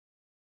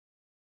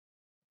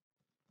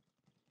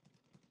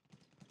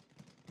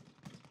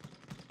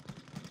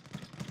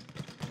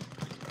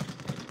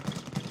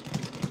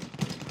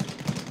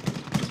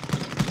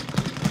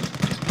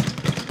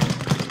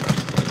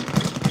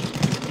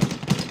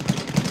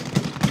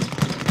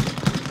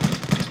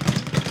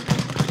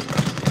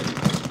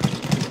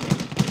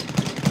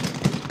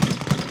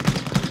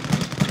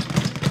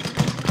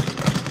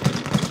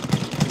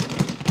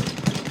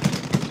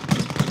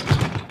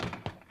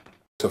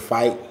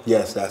fight,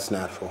 yes, that's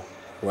natural.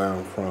 Where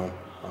I'm from,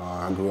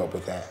 I grew up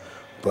with that.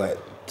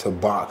 But to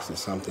box is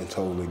something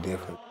totally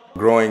different.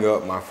 Growing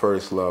up, my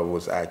first love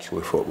was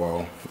actually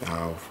football.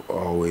 I've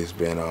always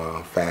been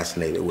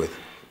fascinated with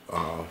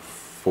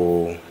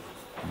full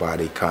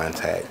body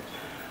contact,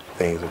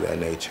 things of that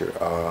nature.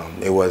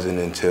 It wasn't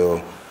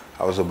until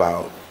I was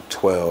about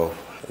 12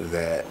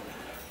 that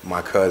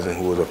my cousin,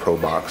 who was a pro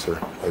boxer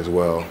as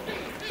well,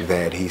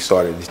 that he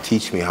started to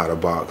teach me how to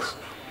box,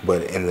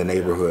 but in the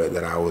neighborhood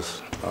that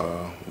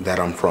that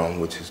I'm from,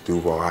 which is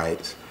Duval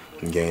Heights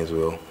in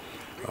Gainesville.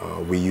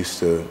 We used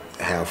to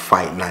have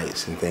fight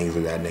nights and things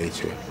of that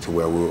nature, to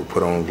where we would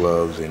put on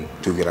gloves and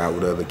duke it out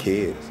with other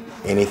kids.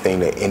 Anything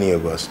that any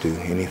of us do,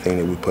 anything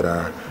that we put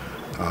our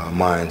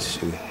minds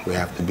to, we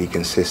have to be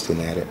consistent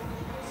at it,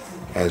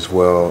 as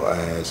well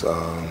as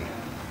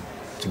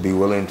to be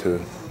willing to,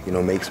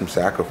 make some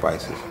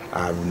sacrifices.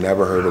 I've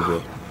never heard of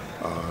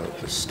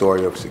a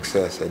story of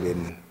success that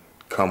didn't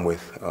come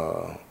with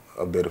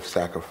a bit of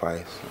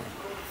sacrifice.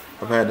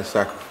 I've had to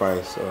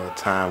sacrifice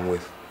time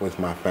with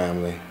my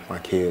family, my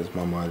kids,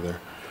 my mother,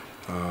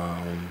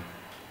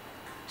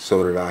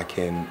 so that I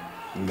can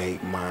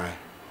make my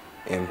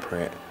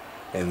imprint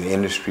in the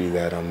industry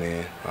that I'm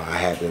in. I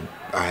had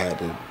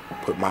to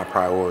put my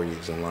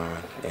priorities in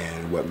line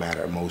and what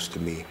mattered most to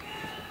me,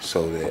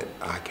 so that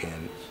I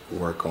can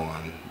work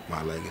on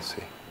my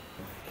legacy.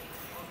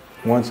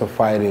 Once a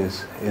fight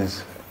is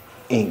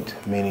inked,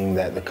 meaning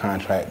that the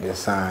contract is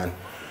signed,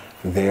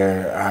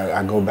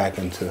 I go back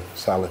into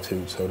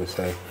solitude, so to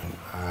say.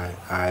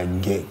 I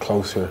get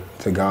closer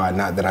to God.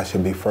 Not that I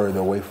should be further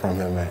away from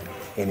Him at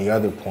any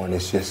other point.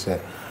 It's just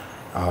that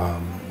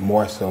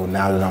more so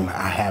now that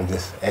I have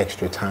this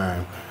extra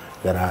time,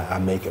 that I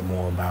make it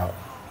more about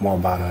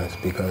us,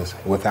 because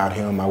without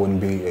Him I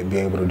wouldn't be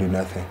able to do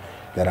nothing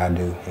that I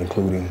do,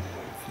 including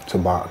to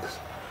box.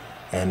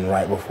 And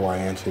right before I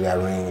enter that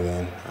ring,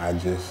 then I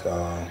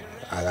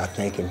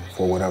thank Him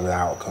for whatever the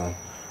outcome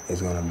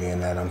is going to be,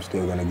 and that I'm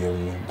still going to give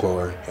Him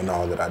glory in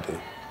all that I do.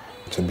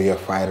 To be a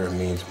fighter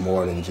means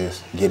more than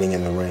just getting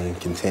in the ring,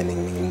 contending.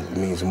 It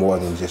means more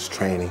than just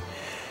training.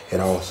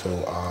 It also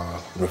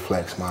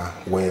reflects my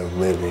way of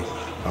living.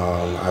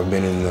 I've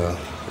been in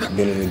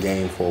the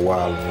game for a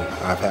while, and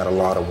I've had a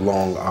lot of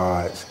long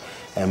odds,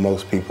 and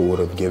most people would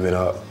have given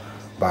up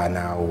by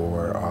now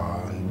or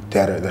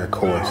deadened their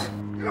course.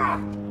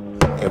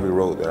 Every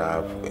road that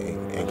I've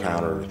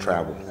encountered or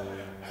traveled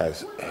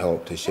has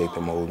helped to shape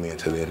and mold me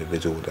into the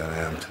individual that I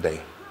am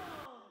today.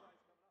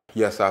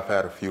 Yes, I've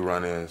had a few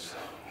run-ins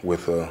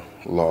with the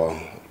law.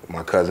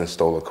 My cousin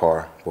stole a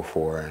car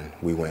before, and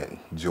we went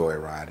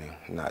joyriding.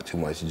 Not too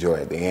much joy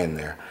at the end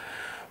there,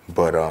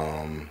 but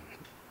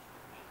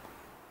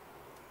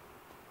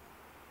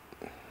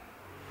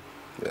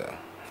yeah,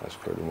 that's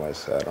pretty much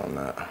sad on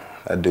that.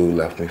 That dude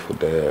left me for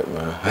dead,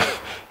 man.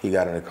 He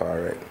got in a car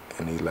wreck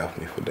and he left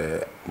me for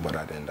dead, but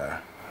I didn't die.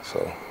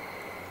 So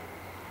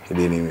he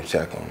didn't even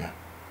check on me.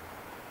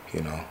 He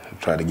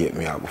tried to get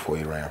me out before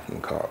he ran from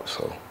the cops.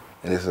 So,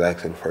 and this is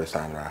actually the first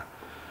time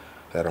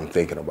that I'm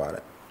thinking about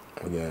it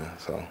again.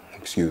 So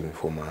excuse me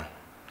for my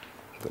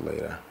delay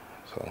there.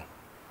 So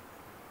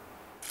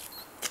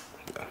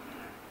yeah.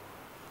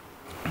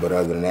 But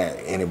other than that,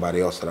 anybody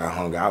else that I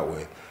hung out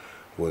with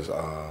was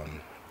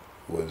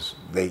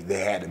they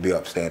had to be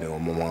upstanding, or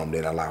my mom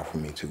didn't allow for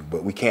me to.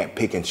 But we can't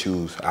pick and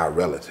choose our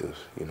relatives,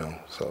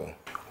 So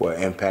what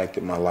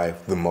impacted my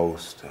life the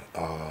most,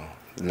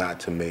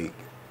 not to make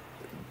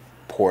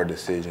poor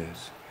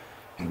decisions,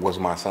 was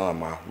my son,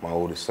 my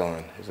oldest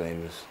son. His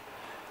name is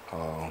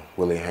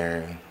Willie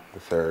Herring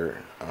III.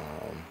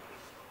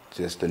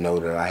 Just to know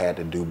that I had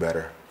to do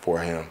better for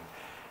him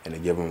and to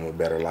give him a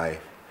better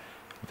life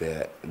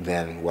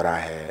than what I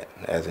had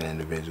as an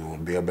individual.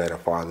 Be a better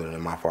father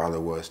than my father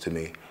was to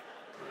me.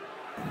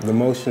 The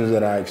emotions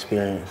that I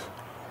experience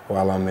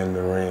while I'm in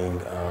the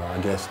ring, I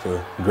guess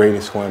the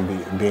greatest one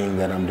being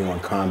that I'm doing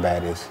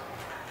combat is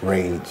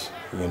rage,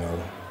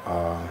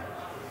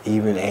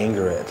 even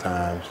anger at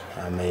times.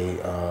 I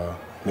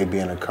may be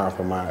in a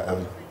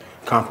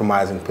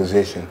compromising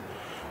position,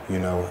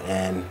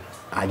 and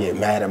I get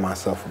mad at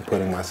myself for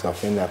putting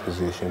myself in that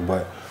position.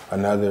 But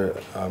another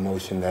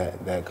emotion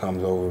that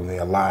comes over me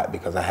a lot,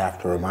 because I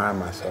have to remind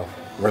myself,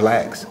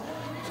 relax.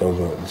 So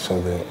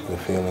the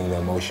feeling, the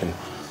emotion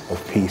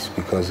of peace,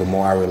 because the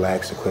more I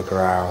relax, the quicker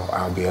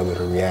I'll be able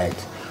to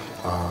react,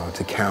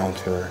 to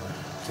counter,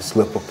 to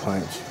slip a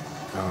punch,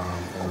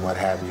 or what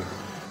have you.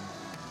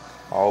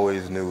 I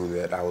always knew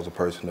that I was a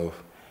person of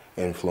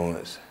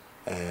influence,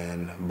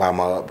 and by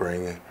my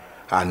upbringing,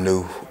 I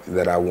knew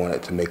that I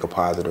wanted to make a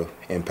positive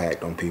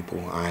impact on people.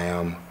 I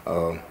am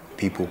a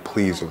people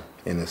pleaser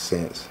in a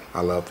sense. I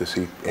love to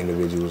see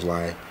individuals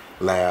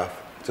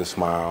laugh, to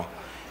smile,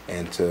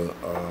 and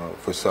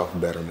for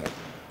self-betterment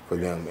for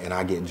them, and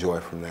I get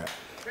joy from that.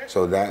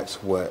 So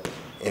that's what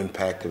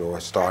impacted or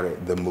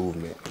started the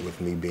movement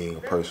with me being a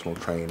personal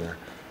trainer,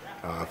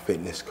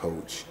 fitness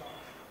coach,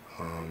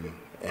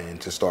 and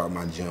to start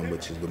my gym,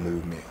 which is the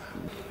movement.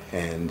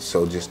 And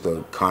so just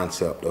the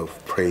concept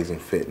of praising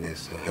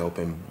fitness,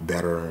 helping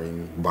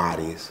bettering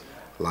bodies,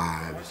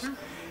 lives,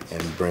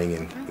 and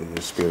bringing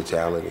the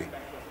spirituality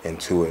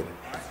into it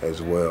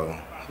as well,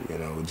 you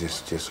know,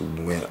 just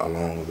went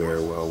along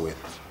very well with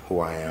who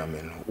I am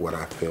and what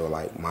I feel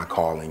like my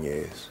calling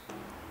is.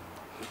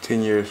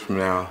 10 years from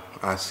now,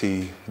 I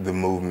see the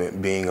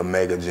movement being a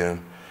mega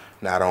gym,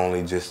 not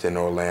only just in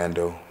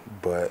Orlando,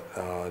 but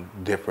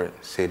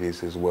different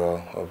cities as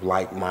well, of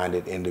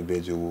like-minded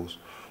individuals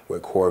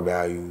with core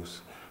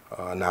values,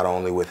 not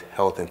only with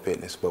health and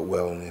fitness, but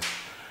wellness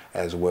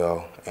as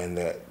well, and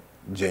that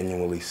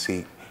genuinely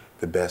seek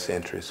the best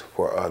interests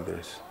for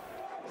others.